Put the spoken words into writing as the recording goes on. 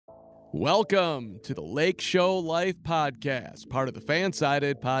Welcome to the Lake Show Life Podcast, part of the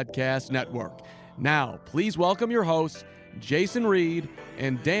Fansided Podcast Network. Now, please welcome your hosts, Jason Reed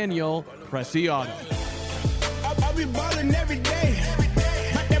and Daniel Preciado. I'll be ballin' every day.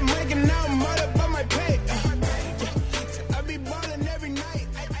 But that making out mother by my pay. I'll be ballin' every night.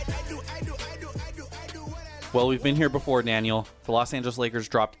 I do what I like. Well, we've been here before, Daniel. The Los Angeles Lakers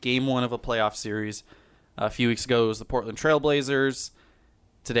dropped Game 1 of a playoff series. A few weeks ago, it was the Portland Trail Blazers.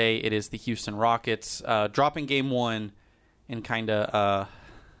 Today, it is the Houston Rockets. Dropping Game 1 in kind of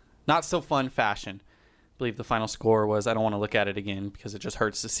not so fun fashion. I believe the final score was, I don't want to look at it again because it just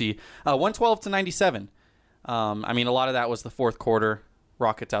hurts to see, 112-97. I mean, a lot of that was the fourth quarter.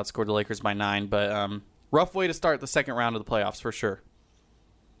 Rockets outscored the Lakers by 9, but rough way to start the second round of the playoffs for sure.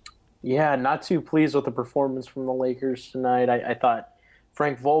 Yeah, not too pleased with the performance from the Lakers tonight. I thought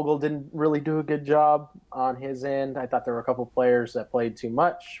Frank Vogel didn't really do a good job on his end. I thought there were a couple players that played too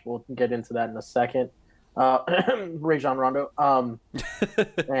much. We'll get into that in a second. Rajon Rondo.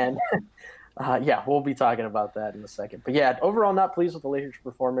 Yeah, we'll be talking about that in a second. But yeah, overall not pleased with the Lakers'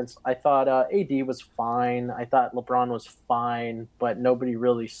 performance. I thought AD was fine. I thought LeBron was fine, but nobody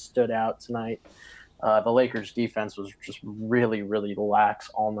really stood out tonight. The Lakers' defense was just really, really lax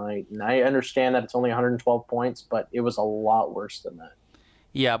all night. And I understand that it's only 112 points, but it was a lot worse than that.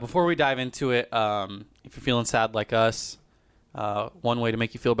 Yeah, before we dive into it, if you're feeling sad like us, one way to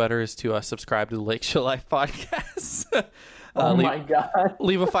make you feel better is to subscribe to the Lake Show Life podcast. My God.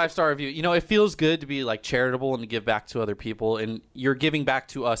 Leave a 5-star review. You know, it feels good to be like charitable and to give back to other people, and you're giving back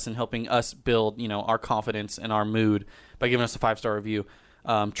to us and helping us build, you know, our confidence and our mood by giving us a 5-star review.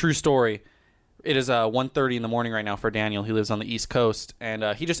 True story. It is 1:30 in the morning right now for Daniel. He lives on the East Coast,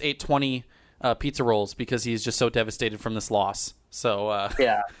 and he just ate 20 pizza rolls because he's just so devastated from this loss. So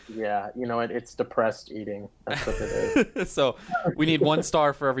Yeah. You know, it's depressed eating. That's what it is. So we need 1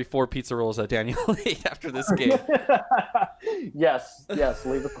 star for every 4 pizza rolls that Daniel ate after this game. Yes.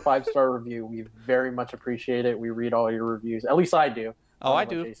 Leave us a 5-star review. We very much appreciate it. We read all your reviews. At least I do. Oh, I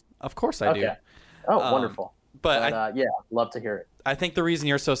do. Of course I do. Oh, wonderful. But yeah, love to hear it. I think the reason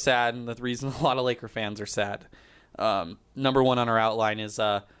you're so sad, and the reason a lot of Laker fans are sad, number one on our outline is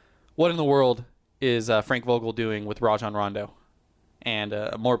what in the world is Frank Vogel doing with Rajon Rondo, and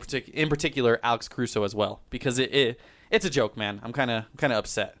in particular Alex Caruso as well, because it's a joke, man. I'm kind of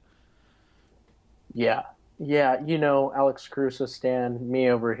upset. Yeah. You know, Alex Caruso stan, me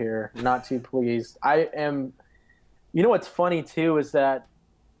over here, not too pleased. I am. You know what's funny too is that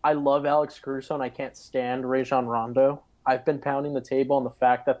I love Alex Caruso and I can't stand Rajon Rondo. I've been pounding the table on the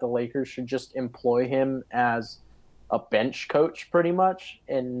fact that the Lakers should just employ him as a bench coach pretty much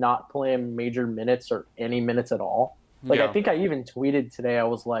and not play him major minutes or any minutes at all. Like, Yeah. I think I even tweeted today, I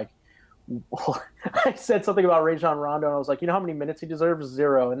was like, I said something about Rajon Rondo and I was like, you know how many minutes he deserves?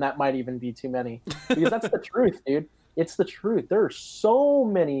 0, and that might even be too many. Because that's the truth, dude. It's the truth. There are so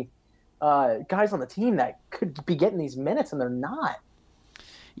many guys on the team that could be getting these minutes and they're not.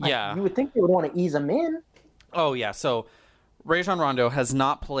 Yeah. You would think they would want to ease him in. Oh, yeah. So Rajon Rondo has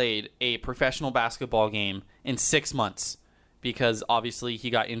not played a professional basketball game in 6 months because obviously he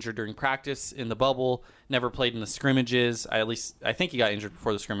got injured during practice in the bubble, never played in the scrimmages. I think he got injured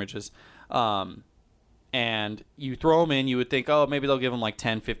before the scrimmages. And you throw him in, you would think, oh, maybe they'll give him like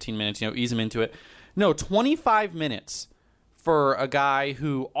 10, 15 minutes, you know, ease him into it. No, 25 minutes for a guy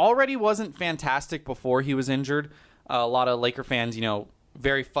who already wasn't fantastic before he was injured. A lot of Laker fans, you know,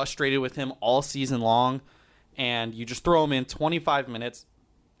 very frustrated with him all season long. And you just throw him in 25 minutes.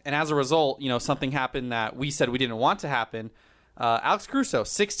 And as a result, you know, something happened that we said we didn't want to happen. Alex Caruso,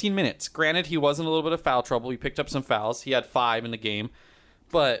 16 minutes. Granted, he was in a little bit of foul trouble. He picked up some fouls. He had 5 in the game.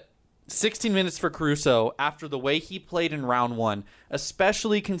 But 16 minutes for Caruso after the way he played in round 1,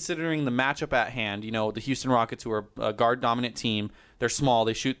 especially considering the matchup at hand. You know, the Houston Rockets, who are a guard-dominant team. They're small.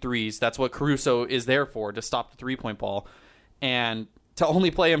 They shoot threes. That's what Caruso is there for, to stop the three-point ball. And to only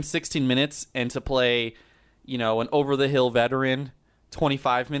play him 16 minutes and to play, you know, an over-the-hill veteran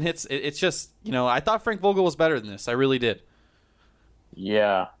 25 minutes, it's just, you know, I thought Frank Vogel was better than this. I really did.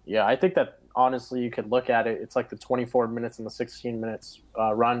 Yeah. I think that, honestly, you could look at it. It's like the 24 minutes and the 16 minutes,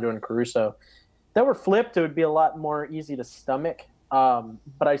 Rondo and Caruso. If that were flipped, it would be a lot more easy to stomach.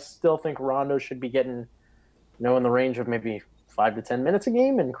 But I still think Rondo should be getting, you know, in the range of maybe 5 to 10 minutes a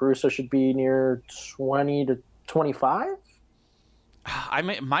game, and Caruso should be near 20 to 25. I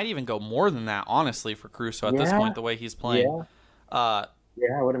might even go more than that, honestly, for Caruso at this point, the way he's playing. I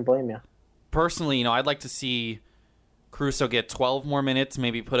wouldn't blame you. Personally, you know, I'd like to see Caruso get 12 more minutes,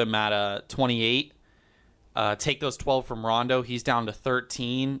 maybe put him at 28. Take those 12 from Rondo. He's down to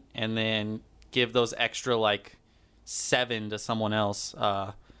 13, and then give those extra, like, 7 to someone else.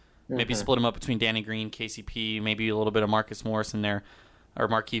 Maybe split him up between Danny Green, KCP, maybe a little bit of Marcus Morris in there, or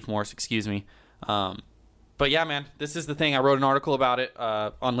Markieff Morris, excuse me. But yeah, man, this is the thing. I wrote an article about it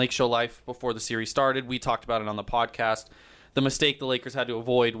on Lake Show Life before the series started. We talked about it on the podcast. The mistake the Lakers had to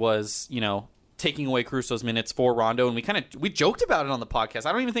avoid was, taking away Caruso's minutes for Rondo, and we joked about it on the podcast.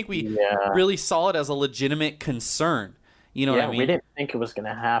 I don't even think we really saw it as a legitimate concern. You know what I mean? We didn't think it was going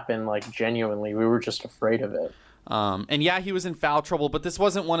to happen, genuinely. We were just afraid of it. And yeah, he was in foul trouble, but this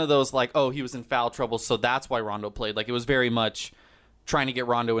wasn't one of those he was in foul trouble, so that's why Rondo played. It was very much trying to get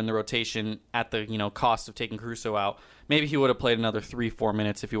Rondo in the rotation at the cost of taking Caruso out. Maybe he would have played another 3-4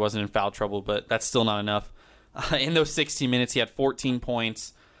 minutes if he wasn't in foul trouble, but that's still not enough. In those 16 minutes, he had 14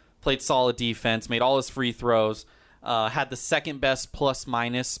 points, played solid defense, made all his free throws, had the second best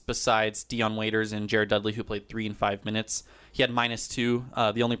plus-minus besides Dion Waiters and Jared Dudley, who played 3 and 5 minutes. He had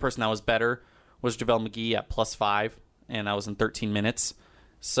 -2. The only person that was better was JaVale McGee at +5, and that was in 13 minutes.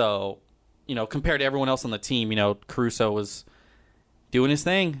 So, compared to everyone else on the team, Caruso was doing his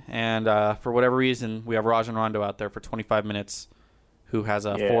thing, and for whatever reason, we have Rajon Rondo out there for 25 minutes, who has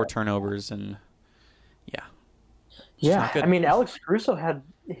 4 turnovers, and I mean, Alex Caruso had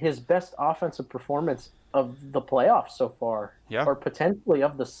his best offensive performance of the playoffs so far, or potentially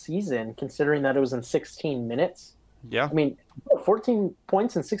of the season, considering that it was in 16 minutes. Yeah. I mean, 14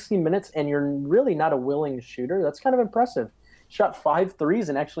 points in 16 minutes, and you're really not a willing shooter. That's kind of impressive. Shot 5 threes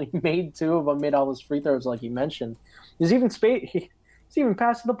and actually made 2 of them, made all his free throws, like you mentioned. He's even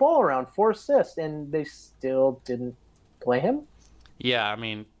passing the ball around, 4 assists, and they still didn't play him. Yeah, I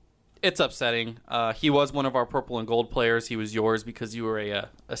mean, it's upsetting. He was one of our purple and gold players. He was yours because you were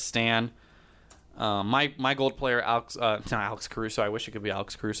a stan. My gold player, not Alex Caruso. I wish it could be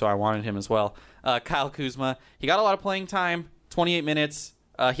Alex Caruso. I wanted him as well. Kyle Kuzma. He got a lot of playing time, 28 minutes.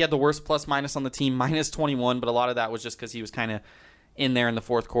 He had the worst plus-minus on the team, -21, but a lot of that was just because he was kind of in there in the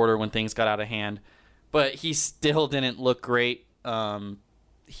fourth quarter when things got out of hand. But he still didn't look great.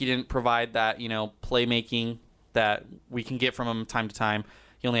 He didn't provide that, playmaking that we can get from him time to time.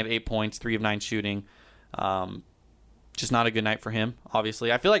 He only had 8 points, 3 of 9 shooting. Just not a good night for him,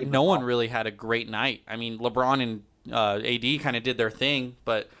 obviously. I feel like no one really had a great night. I mean, LeBron and AD kind of did their thing,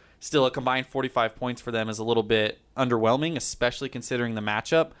 but still a combined 45 points for them is a little bit underwhelming, especially considering the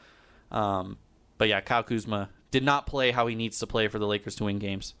matchup. But yeah, Kyle Kuzma did not play how he needs to play for the Lakers to win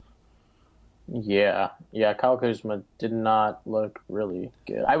games. Yeah, Kyle Kuzma did not look really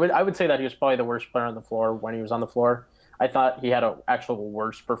good. I would say that he was probably the worst player on the floor when he was on the floor. I thought he had an actual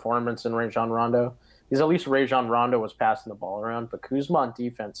worse performance than Rajon Rondo. Because at least Rajon Rondo was passing the ball around, but Kuzma on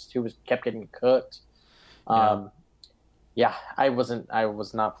defense too kept getting cooked. I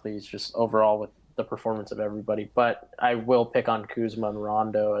was not pleased just overall with the performance of everybody. But I will pick on Kuzma and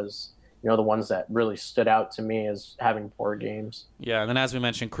Rondo as the ones that really stood out to me as having poor games. Yeah, and then as we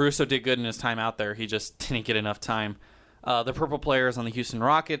mentioned, Caruso did good in his time out there. He just didn't get enough time. The purple players on the Houston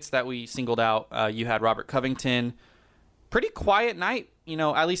Rockets that we singled out, you had Robert Covington. Pretty quiet night,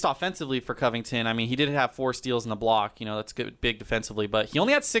 at least offensively for Covington. I mean, he did have 4 steals in the block. That's good, big defensively. But he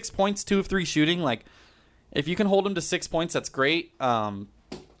only had 6 points, 2 of 3 shooting. If you can hold him to 6 points, that's great.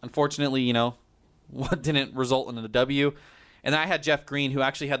 Unfortunately, what didn't result in a W. And then I had Jeff Green, who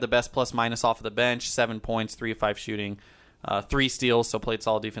actually had the best plus-minus off of the bench, 7 points, 3 of 5 shooting, 3 steals, so played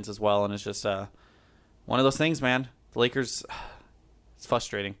solid defense as well. And it's just one of those things, man. The Lakers, it's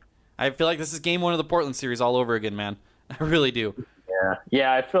frustrating. I feel like this is game 1 of the Portland series all over again, man. I really do.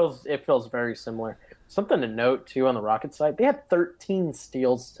 Yeah, it feels very similar. Something to note too on the Rockets side, they had 13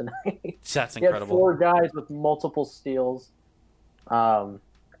 steals tonight. That's incredible. They had 4 guys with multiple steals. The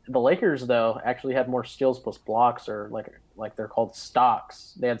Lakers though actually had more steals plus blocks, or like they're called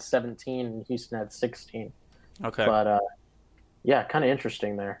stocks. They had 17, and Houston had 16. Okay, but kind of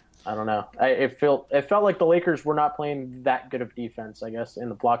interesting there. I don't know. It felt like the Lakers were not playing that good of defense, I guess, in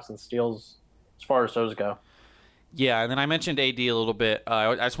the blocks and steals as far as those go. Yeah, and then I mentioned AD a little bit.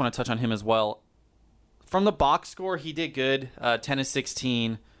 I just want to touch on him as well. From the box score, he did good. 10 of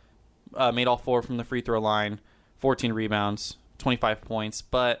 16, made all 4 from the free throw line, 14 rebounds, 25 points.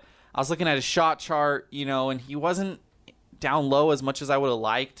 But I was looking at his shot chart, and he wasn't down low as much as I would have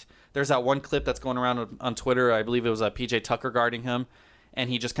liked. There's that one clip that's going around on Twitter. I believe it was PJ Tucker guarding him, and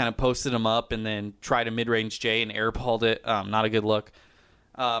he just kind of posted him up and then tried a mid-range J and airballed it. Not a good look.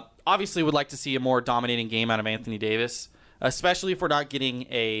 Obviously would like to see a more dominating game out of Anthony Davis, especially if we're not getting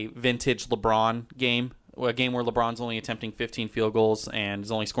a vintage LeBron game, a game where LeBron's only attempting 15 field goals and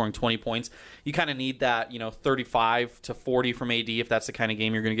is only scoring 20 points. You kind of need that, 35 to 40 from AD if that's the kind of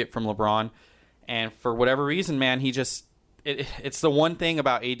game you're going to get from LeBron. And for whatever reason, man, it's the one thing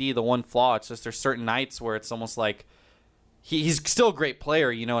about AD, the one flaw. It's just there's certain nights where it's almost like he's still a great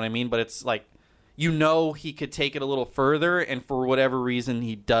player, you know what I mean? But it's like, you know, he could take it a little further, and for whatever reason,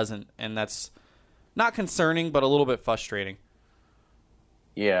 he doesn't. And that's not concerning, but a little bit frustrating.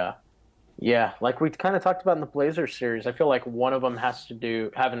 Yeah. Yeah, like we kind of talked about in the Blazers series, I feel like one of them has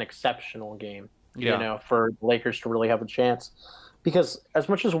to have an exceptional game, Yeah. you know, for the Lakers to really have a chance. Because as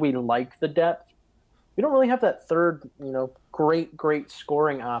much as we like the depth, we don't really have that third, you know, great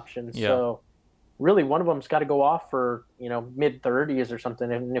scoring option. Yeah. So really one of them's got to go off for, you know, mid-30s or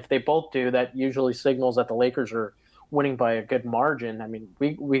something. And if they both do, that usually signals that the Lakers are winning by a good margin. I mean,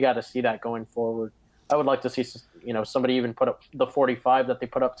 we got to see that going forward. I would like to see, you know, somebody even put up the 45 that they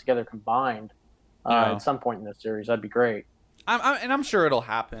put up together combined at some point in this series. That'd be great. I'm sure it'll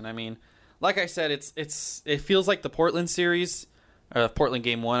happen. I mean, like I said, it feels like the Portland series, Portland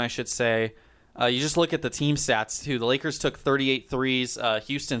game 1, I should say. You just look at the team stats too. The Lakers took 38 threes,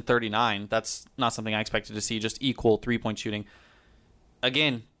 Houston 39. That's not something I expected to see. Just equal 3-point shooting.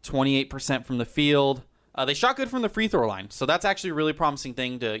 Again, 28% from the field. They shot good from the free throw line, so that's actually a really promising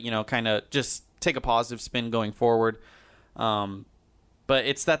thing to, you know, kind of just take a positive spin going forward. But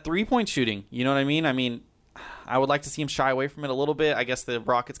it's that 3-point shooting. You know what I mean? I mean, I would like to see him shy away from it a little bit. I guess the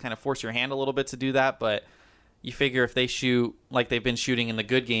Rockets kind of force your hand a little bit to do that, but you figure if they shoot like they've been shooting in the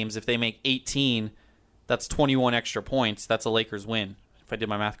good games, if they make 18, that's 21 extra points. That's a Lakers win, if I did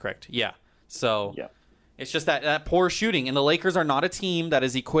my math correct. Yeah. So Yeah. it's just that poor shooting. And the Lakers are not a team that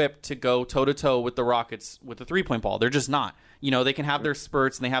is equipped to go toe-to-toe with the Rockets with the three-point ball. They're just not. You know, they can have their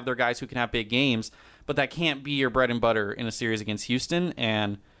spurts and they have their guys who can have big games, but that can't be your bread and butter in a series against Houston.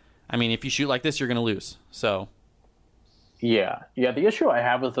 And, I mean, if you shoot like this, you're going to lose. So... Yeah. The issue I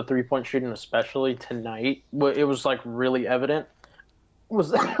have with the 3-point shooting, especially tonight, it was like really evident.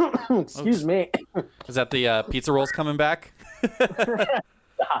 Was excuse me. Is that the pizza rolls coming back?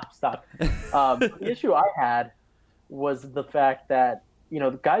 Stop. The issue I had was the fact that, you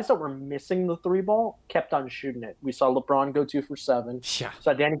know, the guys that were missing the 3-ball kept on shooting it. We saw LeBron go 2 for 7. Yeah.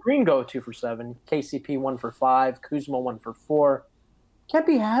 Saw Danny Green go 2 for 7. KCP 1 for 5. Kuzma 1 for 4. Can't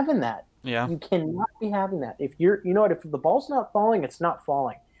be having that. Yeah. You cannot be having that. If you know what, if the ball's not falling, it's not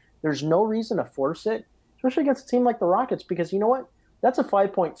falling. There's no reason to force it, especially against a team like the Rockets, because you know what? That's a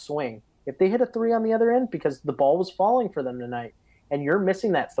 5-point swing. If they hit a 3 on the other end because the ball was falling for them tonight and you're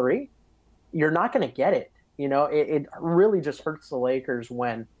missing that 3, you're not going to get it. You know, it really just hurts the Lakers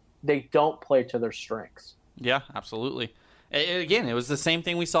when they don't play to their strengths. Yeah, absolutely. Again, it was the same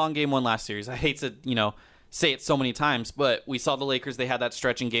thing we saw in Game 1 last series. I hate to, you know, say it so many times, but we saw the Lakers, they had that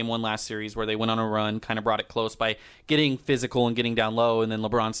stretch in Game 1 last series where they went on a run, kind of brought it close by getting physical and getting down low, and then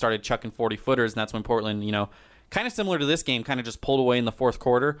LeBron started chucking 40-footers, and that's when Portland, you know, kind of similar to this game, kind of just pulled away in the fourth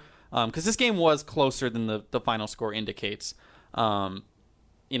quarter, because this game was closer than the final score indicates. You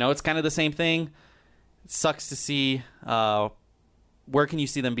know, it's kind of the same thing. It sucks to see. Where can you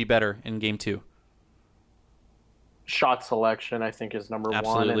see them be better in Game 2? Shot selection, I think, is number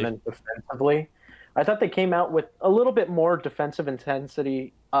Absolutely. one, and then defensively. I thought they came out with a little bit more defensive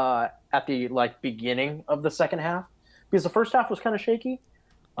intensity at the beginning of the second half, because the first half was kind of shaky.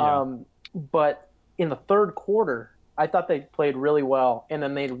 Yeah. But in the third quarter, I thought they played really well, and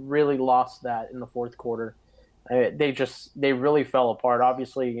then they really lost that in the fourth quarter. They really fell apart.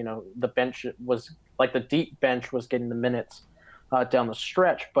 Obviously, you know, the bench was the deep bench was getting the minutes down the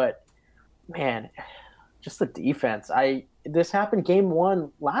stretch, but man, just the defense. This happened Game 1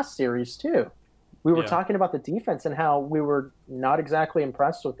 last series too. We were talking about the defense and how we were not exactly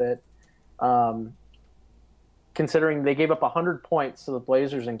impressed with it, considering they gave up 100 points to the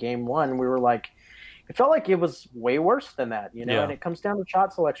Blazers in Game 1. We were like, it felt like it was way worse than that, you know. Yeah. And it comes down to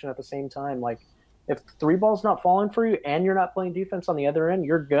shot selection at the same time. Like, if the 3-ball's not falling for you and you're not playing defense on the other end,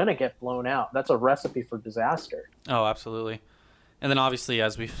 you're gonna get blown out. That's a recipe for disaster. Oh, absolutely. And then obviously,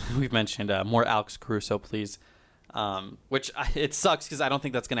 as we've mentioned, more Alex Caruso, please. Which it sucks because I don't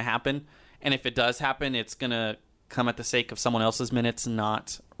think that's going to happen. And if it does happen, it's going to come at the sake of someone else's minutes,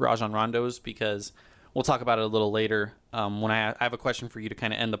 not Rajon Rondo's, because we'll talk about it a little later when I have a question for you to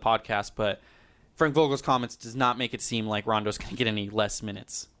kind of end the podcast. But Frank Vogel's comments does not make it seem like Rondo's going to get any less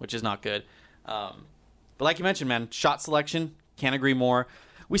minutes, which is not good. But like you mentioned, man, shot selection, can't agree more.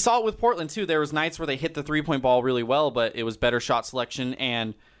 We saw it with Portland, too. There was nights where they hit the three-point ball really well, but it was better shot selection,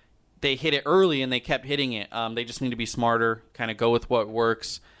 and they hit it early, and they kept hitting it. They just need to be smarter, kind of go with what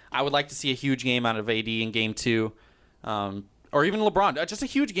works. I would like to see a huge game out of AD in Game 2, or even LeBron. Just a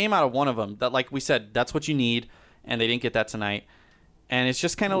huge game out of one of them. That, like we said, that's what you need, and they didn't get that tonight. And it's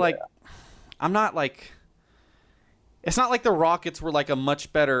just kind of like, I'm not like... It's not like the Rockets were like a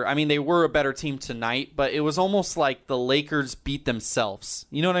much better... I mean, they were a better team tonight, but it was almost like the Lakers beat themselves.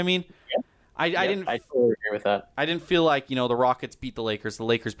 You know what I mean? I didn't. I totally agree with that. I didn't feel like, the Rockets beat the Lakers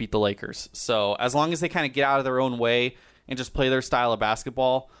beat the Lakers. So as long as they kind of get out of their own way and just play their style of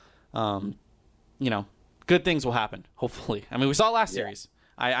basketball, good things will happen. Hopefully, I mean, we saw it last series.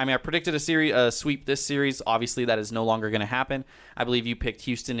 I predicted a sweep this series. Obviously, that is no longer going to happen. I believe you picked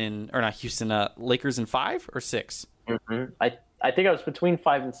Lakers in 5 or 6. Mm-hmm. I think I was between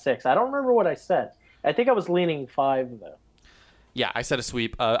 5 and 6. I don't remember what I said. I think I was leaning 5 though. Yeah, I said a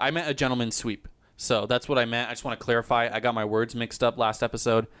sweep. I meant a gentleman's sweep. So that's what I meant. I just want to clarify. I got my words mixed up last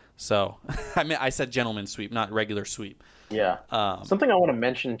episode. So I said gentleman's sweep, not regular sweep. Yeah. Something I want to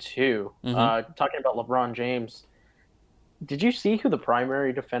mention too, talking about LeBron James. Did you see who the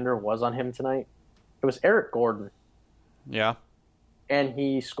primary defender was on him tonight? It was Eric Gordon. Yeah. And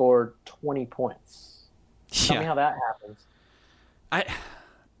he scored 20 points. Tell me how that happens.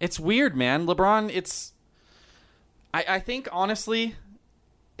 It's weird, man. LeBron, I think, honestly,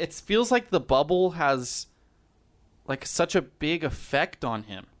 it feels like the bubble has, like, such a big effect on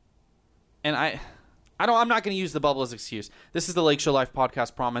him. And I'm not going to use the bubble as an excuse. This is the Lake Show Life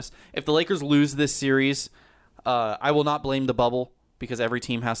podcast, promise. If the Lakers lose this series, I will not blame the bubble because every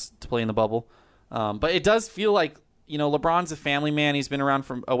team has to play in the bubble. But it does feel like, LeBron's a family man. He's been around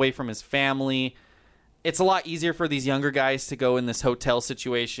away from his family. It's a lot easier for these younger guys to go in this hotel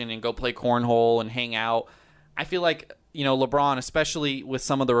situation and go play cornhole and hang out. I feel like, LeBron, especially with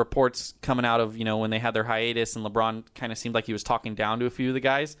some of the reports coming out of, when they had their hiatus and LeBron kind of seemed like he was talking down to a few of the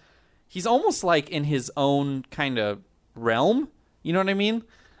guys. He's almost like in his own kind of realm. You know what I mean?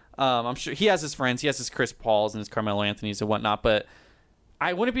 I'm sure he has his friends. He has his Chris Pauls and his Carmelo Anthonys and whatnot. But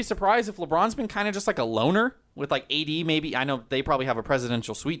I wouldn't be surprised if LeBron's been kind of just like a loner with like AD maybe. I know they probably have a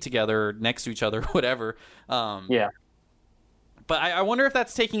presidential suite together next to each other, whatever. Yeah. But I wonder if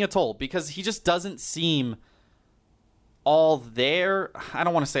that's taking a toll because he just doesn't seem all there. I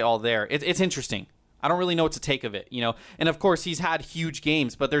don't want to say all there. It's interesting. I don't really know what to take of it, And of course, he's had huge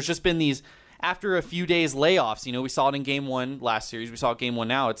games, but there's just been these, after a few days, layoffs. We saw it in Game 1 last series. We saw it Game 1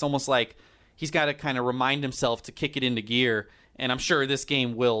 now. It's almost like he's got to kind of remind himself to kick it into gear, and I'm sure this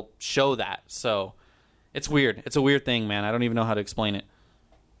game will show that. So it's weird. It's a weird thing, man. I don't even know how to explain it.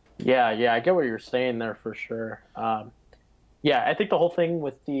 Yeah, I get what you're saying there for sure. I think the whole thing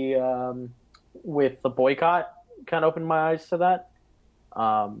with the boycott kind of opened my eyes to that.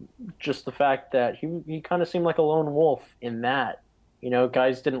 Just the fact that he kind of seemed like a lone wolf in that.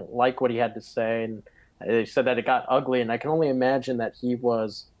 Guys didn't like what he had to say, and they said that it got ugly, and I can only imagine that he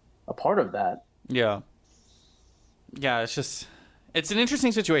was a part of that. Yeah. Yeah, it's an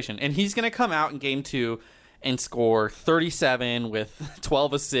interesting situation, and he's going to come out in Game 2 and score 37 with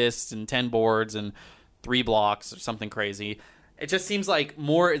 12 assists and 10 boards and 3 blocks or something crazy. It just seems like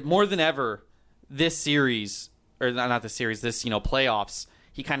more than ever this series, or not this series, this, playoffs,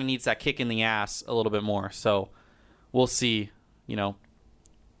 he kind of needs that kick in the ass a little bit more. So we'll see,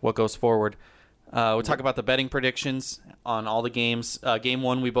 what goes forward. We'll talk about the betting predictions on all the games. Game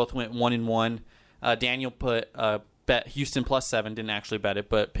 1, we both went 1-1. Daniel put bet Houston +7, didn't actually bet it,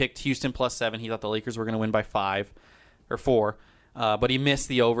 but picked Houston +7. He thought the Lakers were going to win by 5 or 4. But he missed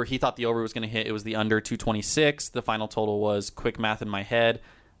the over. He thought the over was going to hit. It was the under 226. The final total was, quick math in my head,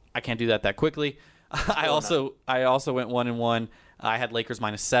 I can't do that quickly. I also went 1-1. I had Lakers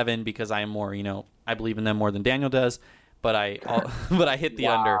 -7 because I am more, I believe in them more than Daniel does. But I hit the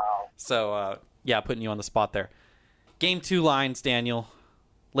under. So putting you on the spot there. Game 2 lines, Daniel.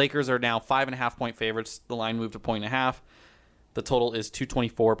 Lakers are now 5.5-point favorites. The line moved 1.5. The total is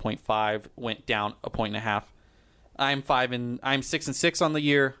 224.5. Went down 1.5. I'm 6-6 on the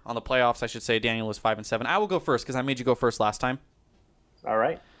year. On the playoffs, I should say. Daniel is 5-7. I will go first because I made you go first last time. All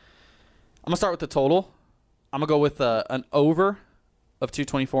right. I'm gonna start with the total. I'm gonna go with an over of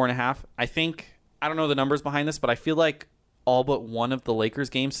 224.5. I don't know the numbers behind this, but I feel like all but one of the Lakers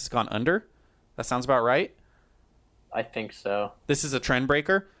games has gone under. That sounds about right. I think so. This is a trend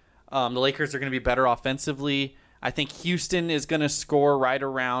breaker. The Lakers are going to be better offensively. I think Houston is going to score right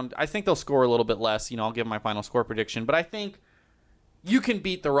around. I think they'll score a little bit less. I'll give my final score prediction. But I think you can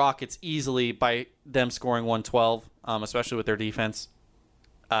beat the Rockets easily by them scoring 112, especially with their defense.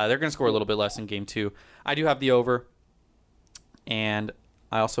 They're going to score a little bit less in Game 2. I do have the over. And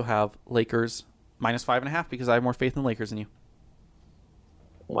I also have Lakers -5.5 because I have more faith in the Lakers than you.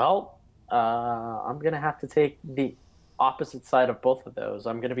 Well, I'm going to have to take the opposite side of both of those.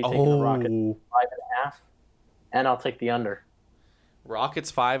 I'm going to be taking the Rockets 5.5, and I'll take the under.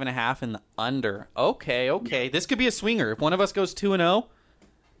 Rockets 5.5 and the under. Okay. This could be a swinger. If one of us goes 2-0,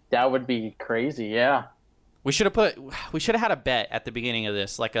 that would be crazy. Yeah. We should have had a bet at the beginning of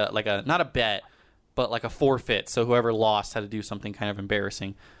this, like a not a bet, but like a forfeit. So whoever lost had to do something kind of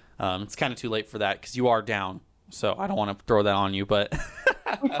embarrassing. It's kind of too late for that because you are down. So I don't want to throw that on you, but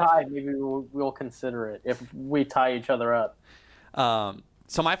If we tie, maybe we'll consider it if we tie each other up.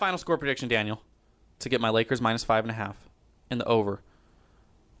 So my final score prediction, Daniel, to get my Lakers -5.5 in the over.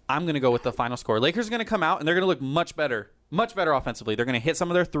 I'm going to go with the final score. Lakers are going to come out, and they're going to look much better offensively. They're going to hit some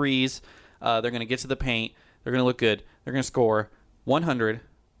of their threes. They're going to get to the paint. They're going to look good. They're going to score 100.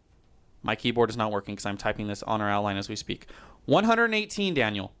 My keyboard is not working because I'm typing this on our outline as we speak. 118,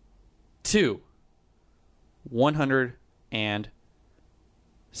 Daniel, to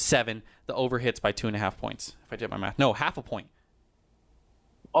 107. The over hits by 2.5 points, if I did my math. No, half a point.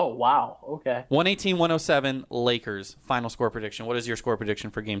 Oh, wow. Okay. 118-107 Lakers. Final score prediction. What is your score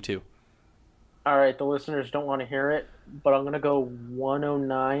prediction for Game 2? All right, the listeners don't want to hear it, but I'm going to go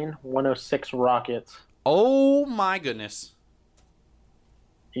 109-106 Rockets. Oh, my goodness.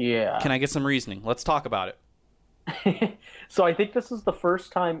 Yeah. Can I get some reasoning? Let's talk about it. So I think this is the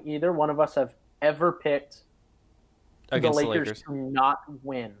first time either one of us have ever picked Against the Lakers to not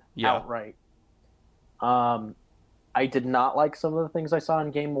win outright. I did not like some of the things I saw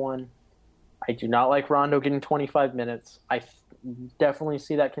in Game 1. I do not like Rondo getting 25 minutes. I definitely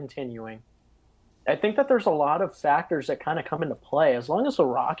see that continuing. I think that there's a lot of factors that kind of come into play. As long as the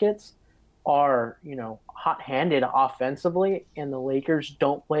Rockets are, hot-handed offensively and the Lakers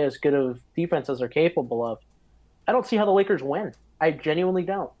don't play as good of defense as they're capable of, I don't see how the Lakers win. I genuinely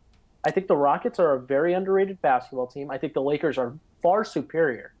don't. I think the Rockets are a very underrated basketball team. I think the Lakers are far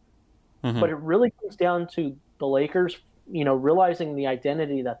superior. Mm-hmm. But it really comes down to the Lakers, realizing the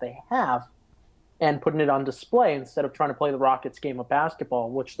identity that they have and putting it on display instead of trying to play the Rockets game of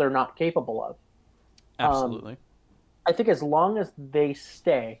basketball, which they're not capable of. Absolutely. I think as long as they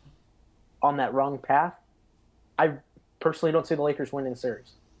stay on that wrong path, I personally don't see the Lakers winning the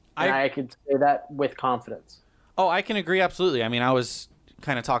series. And I could say that with confidence. Oh, I can agree absolutely. I mean, I was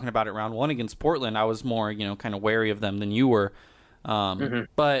kind of talking about it round 1 against Portland. I was more, kind of wary of them than you were.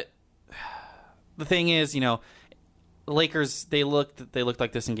 But the thing is, the Lakers, they looked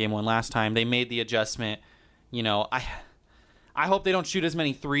like this in Game 1 last time. They made the adjustment. I hope they don't shoot as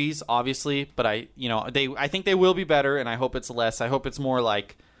many threes, obviously, but I think they will be better, and I hope it's less. I hope it's more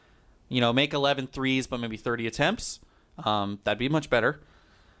like, make 11 threes, but maybe 30 attempts. That'd be much better.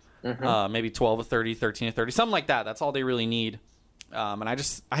 Maybe 12 of 30, 13 of 30, something like that. That's all they really need. And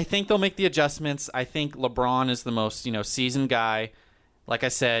I think they'll make the adjustments. I think LeBron is the most, seasoned guy. Like I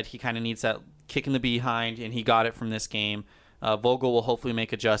said, he kind of needs that kick in the behind, and he got it from this game. Vogel will hopefully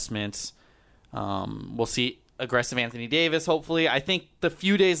make adjustments. We'll see aggressive Anthony Davis, hopefully. I think the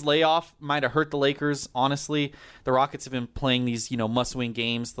few days layoff might have hurt the Lakers, honestly. The Rockets have been playing these, must-win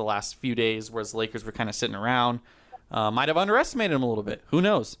games the last few days, whereas the Lakers were kind of sitting around. Might have underestimated them a little bit. Who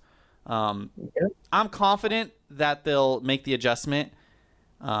knows? I'm confident that they'll make the adjustment.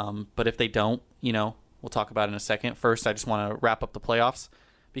 But if they don't, we'll talk about it in a second. First, I just want to wrap up the playoffs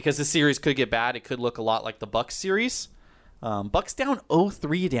because the series could get bad. It could look a lot like the Bucks series. Bucks down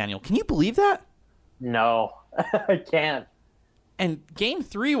 0-3, Daniel. Can you believe that? No, I can't. And Game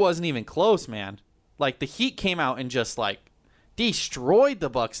 3 wasn't even close, man. Like, the Heat came out and just, destroyed the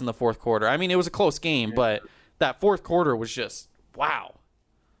Bucks in the fourth quarter. I mean, it was a close game, but that fourth quarter was just, wow.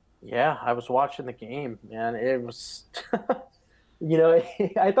 Yeah, I was watching the game, man. It was,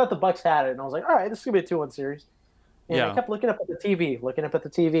 I thought the Bucks had it, and I was like, all right, this is going to be a 2-1 series. And I kept looking up at the TV.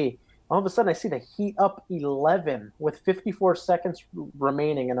 All of a sudden, I see the Heat up 11 with 54 seconds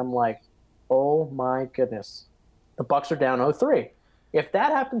remaining, and I'm like, oh, my goodness. The Bucks are down 0-3. If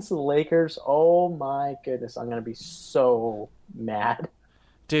that happens to the Lakers, oh, my goodness, I'm going to be so mad.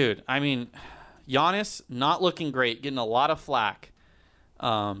 Dude, I mean, Giannis not looking great, getting a lot of flack.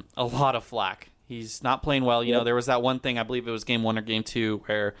 He's not playing well. There was that one thing, I believe it was Game 1 or Game 2,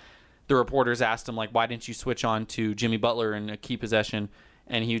 where the reporters asked him, why didn't you switch on to Jimmy Butler in a key possession?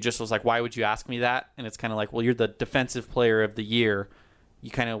 And he just was like, why would you ask me that? And it's kind of like, well, you're the defensive player of the year.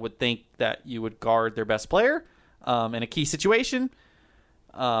 You kind of would think that you would guard their best player in a key situation.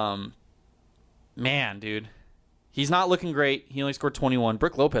 Man, dude. He's not looking great. He only scored 21.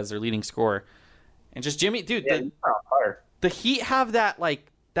 Brook Lopez, their leading scorer. And just Jimmy, dude, the Heat have that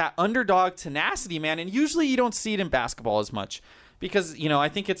that underdog tenacity, man, and usually you don't see it in basketball as much because I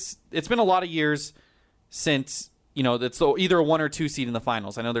think it's been a lot of years since it's either a 1 or 2 seed in the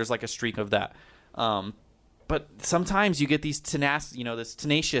finals. I know there's a streak of that, but sometimes you get these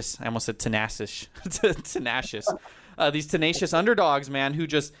tenacious. I almost said tenacious, these tenacious underdogs, man, who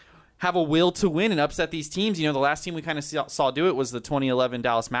just have a will to win and upset these teams. The last team we kind of saw do it was the 2011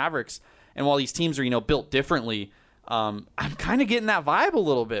 Dallas Mavericks, and while these teams are built differently. I'm kind of getting that vibe a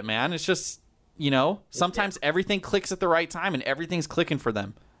little bit, man. It's just, sometimes everything clicks at the right time and everything's clicking for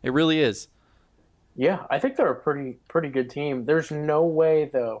them. It really is. Yeah, I think they're a pretty good team. There's no way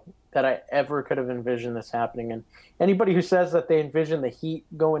though that I ever could have envisioned this happening. And anybody who says that they envision the Heat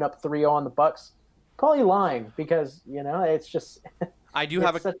going up 3-0 on the Bucks, probably lying, because it's just I do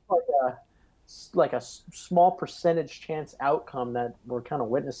have such like a small percentage chance outcome that we're kind of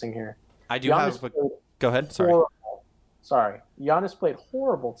witnessing here. I do have go ahead. Sorry. Giannis played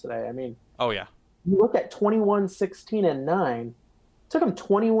horrible today. I mean, oh yeah. You look at 21, 16, and 9. Took him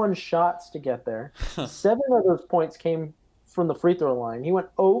 21 shots to get there. 7 of those points came from the free throw line. He went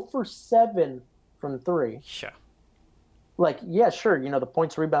 0 for 7 from 3. Yeah. Like, yeah, sure, the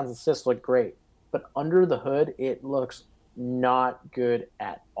points, rebounds, and assists look great. But under the hood, it looks not good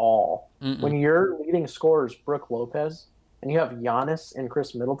at all. Mm-mm. When your leading scorer is Brook Lopez and you have Giannis and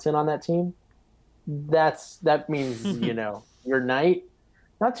Chris Middleton on that team, that means, your night,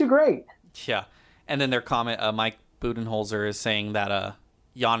 not too great. Yeah. And then their comment, Mike Budenholzer is saying that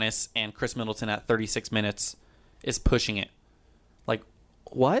Giannis and Chris Middleton at 36 minutes is pushing it. Like,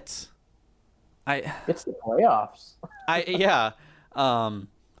 what? It's the playoffs.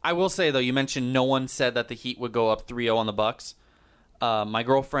 I will say, though, you mentioned no one said that the Heat would go up 3-0 on the Bucks. My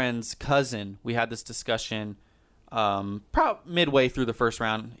girlfriend's cousin, we had this discussion midway through the first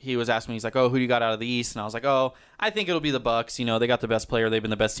round. He was asking me, he's like, oh, who do you got out of the East? And I was like, oh, I think it'll be the Bucks. They got the best player. They've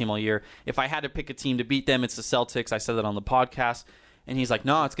been the best team all year. If I had to pick a team to beat them, it's the Celtics. I said that on the podcast. And he's like,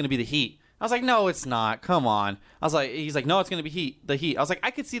 no, it's going to be the Heat. I was like, no, it's not. Come on. He's like, no, it's going to be the Heat. I was like,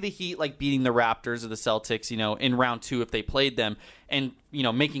 I could see the Heat like beating the Raptors or the Celtics, in round 2 if they played them and,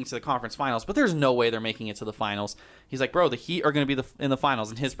 making it to the conference finals. But there's no way they're making it to the finals. He's like, bro, the Heat are going to be in the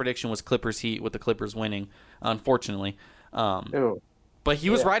finals. And his prediction was Clippers Heat with the Clippers winning, unfortunately. But he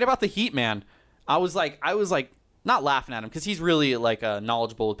was right about the Heat, man. I was like, not laughing at him because he's really like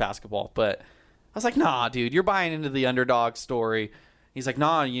knowledgeable with basketball. But I was like, nah, dude, you're buying into the underdog story. He's like,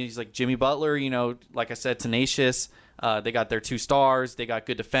 nah. He's like, Jimmy Butler, like I said, tenacious. They got their 2 stars. They got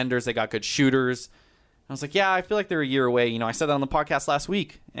good defenders. They got good shooters. I was like, yeah, I feel like they're a year away. I said that on the podcast last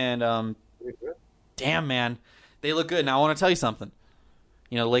week. And damn, man, they look good. Now, I want to tell you something.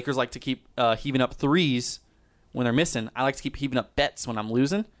 The Lakers like to keep heaving up threes when they're missing. I like to keep heaving up bets when I'm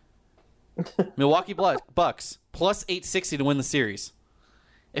losing. Milwaukee Bucks, plus 860 to win the series.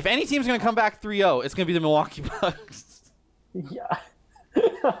 If any team's going to come back 3-0, it's going to be the Milwaukee Bucks. Yeah.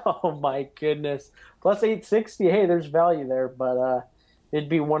 Oh my goodness. Plus 860. Hey, there's value there, but it'd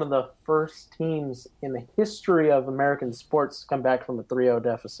be one of the first teams in the history of American sports to come back from a 3-0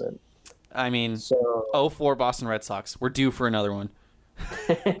 deficit. I mean, 0-4 Boston Red Sox. We're due for another one.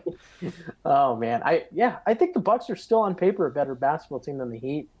 Oh man. I think the Bucks are still on paper a better basketball team than the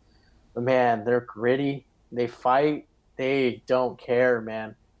Heat. But man, they're gritty. They fight. They don't care,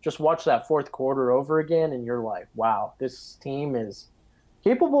 man. Just watch that fourth quarter over again and you're like, wow, this team is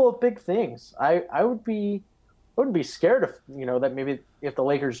capable of big things. I wouldn't be scared of, that maybe if the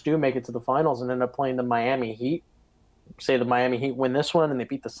Lakers do make it to the finals and end up playing the Miami Heat, say the Miami Heat win this one and they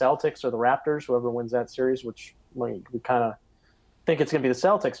beat the Celtics or the Raptors, whoever wins that series, which we kind of think it's going to be the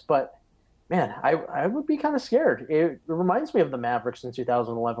Celtics. But, man, I would be kind of scared. It reminds me of the Mavericks in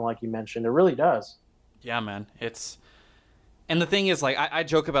 2011, like you mentioned. It really does. Yeah, man. And the thing is, like, I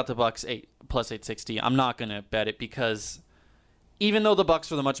joke about the Bucks plus 860. I'm not going to bet it because even though the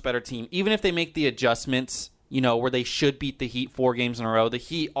Bucks are the much better team, even if they make the adjustments, where they should beat the Heat 4 games in a row, the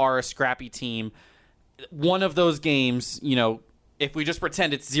Heat are a scrappy team. One of those games, if we just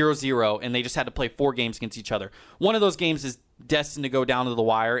pretend it's 0-0 and they just had to play 4 games against each other, one of those games is destined to go down to the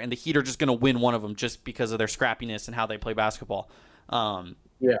wire, and the Heat are just going to win one of them just because of their scrappiness and how they play basketball.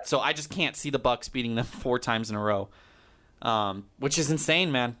 So I just can't see the Bucks beating them 4 times in a row, which is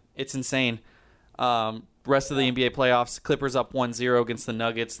insane, man. It's insane. Rest of the NBA playoffs, Clippers up 1-0 against the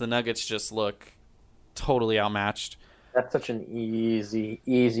Nuggets. The Nuggets just look totally outmatched. That's such an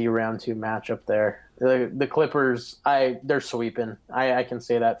easy round 2 matchup there. The Clippers, they're sweeping. I can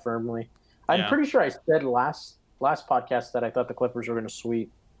say that firmly. I'm pretty sure I said last podcast that I thought the Clippers were going to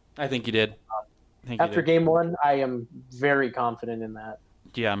sweep. I think you did. After game 1, I am very confident in that.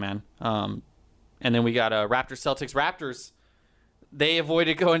 Yeah, man. And then we got Raptors, Celtics. Raptors, they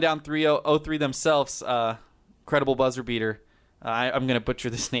avoided going down 3-0 themselves. Credible buzzer beater. I'm going to butcher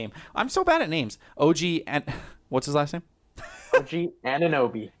this name. I'm so bad at names. OG and what's his last name? OG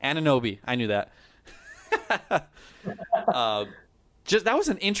Anunoby. Anunoby. I knew that. That was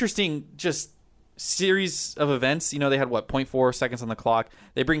an interesting series of events. They had 0.4 seconds on the clock.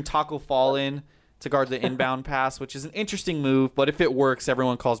 They bring Taco Fall in to guard the inbound pass, which is an interesting move. But if it works,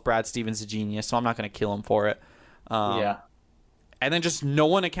 everyone calls Brad Stevens a genius, so I'm not going to kill him for it. And then just no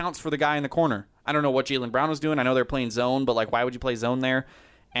one accounts for the guy in the corner. I don't know what Jaylen Brown was doing. I know they're playing zone, but why would you play zone there?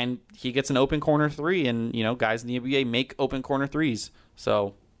 and he gets an open corner three, and, you know, guys in the NBA make open corner threes.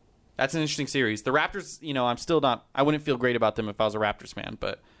 So that's an interesting series. The Raptors, you know, I wouldn't feel great about them if I was a Raptors fan,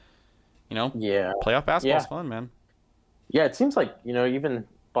 but, you know, playoff basketball's fun, man. Yeah, it seems like, you know, even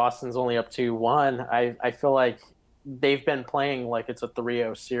Boston's only up 2-1. I feel like they've been playing like it's a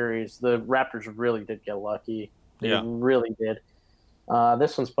 3-0 series. The Raptors really did get lucky. They really did.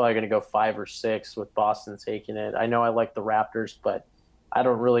 This one's probably going to go 5 or 6 with Boston taking it. I know I like the Raptors, but I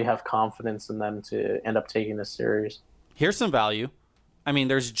don't really have confidence in them to end up taking this series. Here's some value. I mean,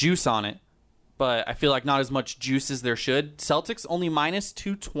 there's juice on it, but I feel like not as much juice as there should. Celtics only minus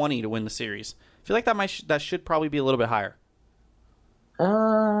 220 to win the series. I feel like that should probably be a little bit higher.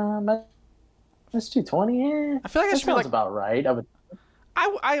 Minus 220. Yeah, I feel like that should be like about right.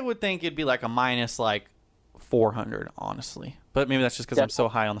 I would think it'd be like a minus like 400, honestly. But maybe that's just because I'm so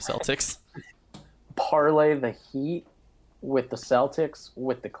high on the Celtics. Parlay the Heat with the Celtics,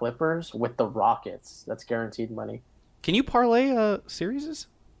 with the Clippers, with the Rockets. That's guaranteed money. Can you parlay series?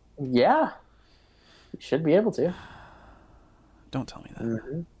 Yeah. You should be able to. Don't tell me that.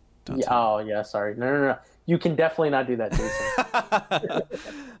 Mm-hmm. Yeah, sorry. No. You can definitely not do that, Jason.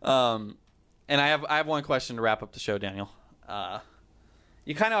 And I have one question to wrap up the show, Daniel.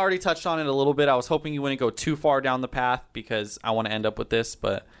 You kind of already touched on it a little bit. I was hoping you wouldn't go too far down the path because I want to end up with this,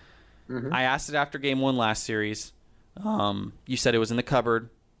 but I asked it after game 1 last series. You said it was in the cupboard.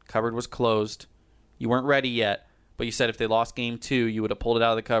 Cupboard was closed. You weren't ready yet, but you said if they lost game 2, you would have pulled it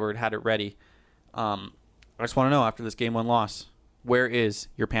out of the cupboard, had it ready. I just want to know, after this game 1 loss, where is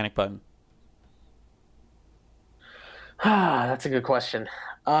your panic button? That's a good question.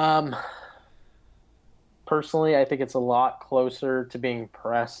 Personally, I think it's a lot closer to being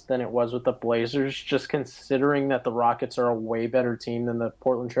pressed than it was with the Blazers, just considering that the Rockets are a way better team than the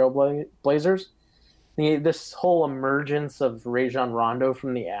Portland Trail Blazers. This whole emergence of Rajon Rondo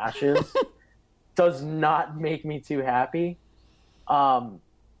from the ashes does not make me too happy.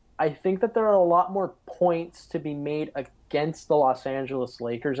 I think that there are a lot more points to be made against the Los Angeles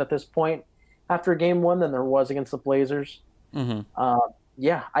Lakers at this point after game 1 than there was against the Blazers. Mm-hmm.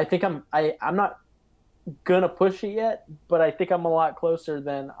 I think I'm not gonna push it yet, but I think I'm a lot closer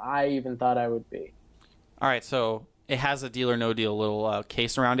than I even thought I would be. All right, so it has a deal or no deal little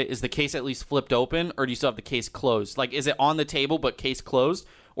case around it. Is the case at least flipped open, or do you still have the case closed? Like, is it on the table but case closed,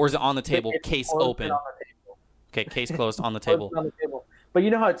 or is it on the table, case open? Okay, case closed on the table. On the table. But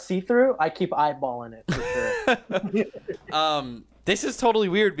you know how it's see-through? I keep eyeballing it for sure. This is totally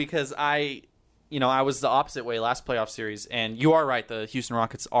weird because I was the opposite way last playoff series, and you are right. The Houston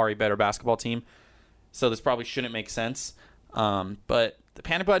Rockets are a better basketball team, so this probably shouldn't make sense. But the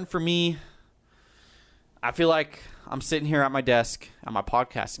panic button for me, I feel like I'm sitting here at my desk at my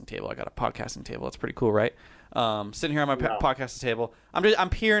podcasting table. I got a podcasting table. That's pretty cool, right? Sitting here at my podcasting table. I'm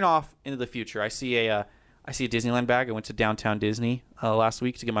peering off into the future. I see a Disneyland bag. I went to downtown Disney last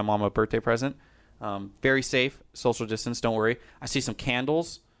week to get my mom a birthday present. Very safe, social distance. Don't worry. I see some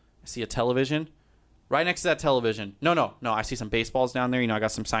candles. I see a television. Right next to that television. No. I see some baseballs down there. I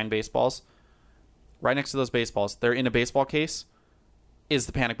got some signed baseballs. Right next to those baseballs, they're in a baseball case, is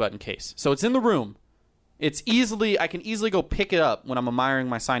the panic button case. So it's in the room. I can easily go pick it up when I'm admiring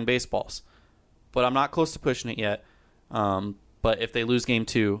my signed baseballs. But I'm not close to pushing it yet. But if they lose game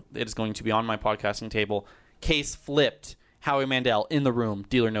 2, it is going to be on my podcasting table. Case flipped. Howie Mandel in the room.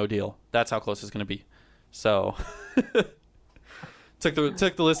 Deal or no deal. That's how close it's going to be. So took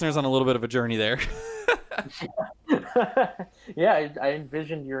the listeners on a little bit of a journey there. Yeah, I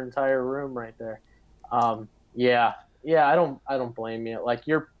envisioned your entire room right there. Yeah, I don't blame you. Like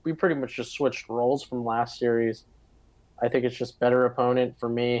we pretty much just switched roles from last series. I think it's just better opponent for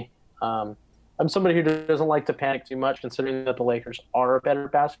me. I'm somebody who doesn't like to panic too much, considering that the Lakers are a better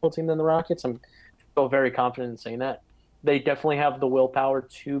basketball team than the Rockets. I feel very confident in saying that. They definitely have the willpower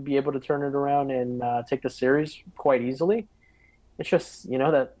to be able to turn it around and take the series quite easily. It's just,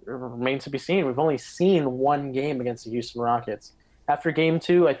 that remains to be seen. We've only seen one game against the Houston Rockets. After game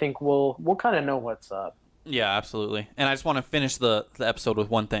 2, I think we'll kind of know what's up. Yeah, absolutely. And I just want to finish the episode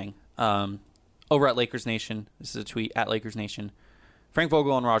with one thing. Over at Lakers Nation, this is a tweet at Lakers Nation, Frank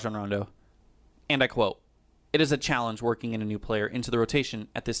Vogel and Rajon Rondo, and I quote, "It is a challenge working in a new player into the rotation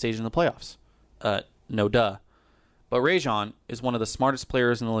at this stage in the playoffs." No duh. But Rajon is one of the smartest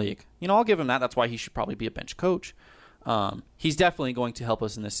players in the league. I'll give him that. That's why he should probably be a bench coach. He's definitely going to help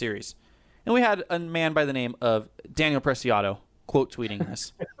us in this series. And we had a man by the name of Daniel Preciado quote tweeting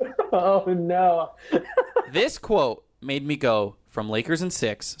this. Oh, no. This quote made me go from Lakers in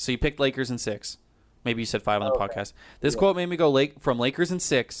 6. So you picked Lakers in 6. Maybe you said 5 on the podcast. This quote made me go from Lakers in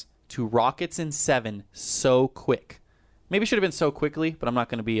 6 to Rockets in 7 so quick. Maybe it should have been so quickly, but I'm not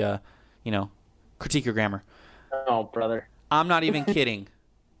going to be critique your grammar. Oh, brother. I'm not even kidding.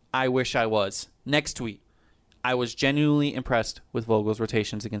 I wish I was. Next tweet. I was genuinely impressed with Vogel's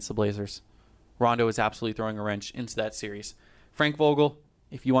rotations against the Blazers. Rondo is absolutely throwing a wrench into that series. Frank Vogel,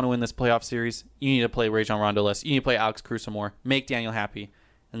 if you want to win this playoff series, you need to play Rajon Rondo less. You need to play Alex Caruso more. Make Daniel happy.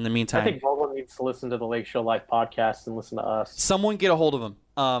 In the meantime, I think Vogel needs to listen to the Lake Show Live podcast and listen to us. Someone get a hold of him.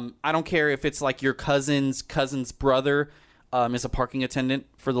 I don't care if it's like your cousin's brother is a parking attendant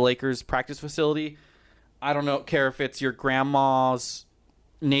for the Lakers practice facility. I don't care if it's your grandma's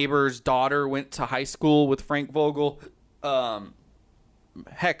neighbor's daughter went to high school with Frank Vogel.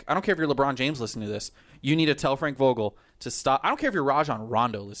 Heck, I don't care if you're LeBron James listening to this. You need to tell Frank Vogel to stop. I don't care if you're Rajon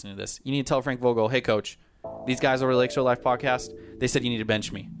Rondo listening to this. You need to tell Frank Vogel, hey, coach, these guys over at Lake Show Live podcast, they said you need to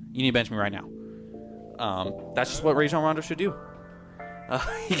bench me. You need to bench me right now. That's just what Rajon Rondo should do.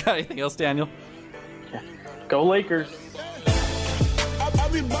 You got anything else, Daniel? Go Lakers.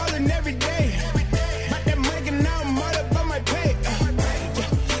 I'll be balling every day.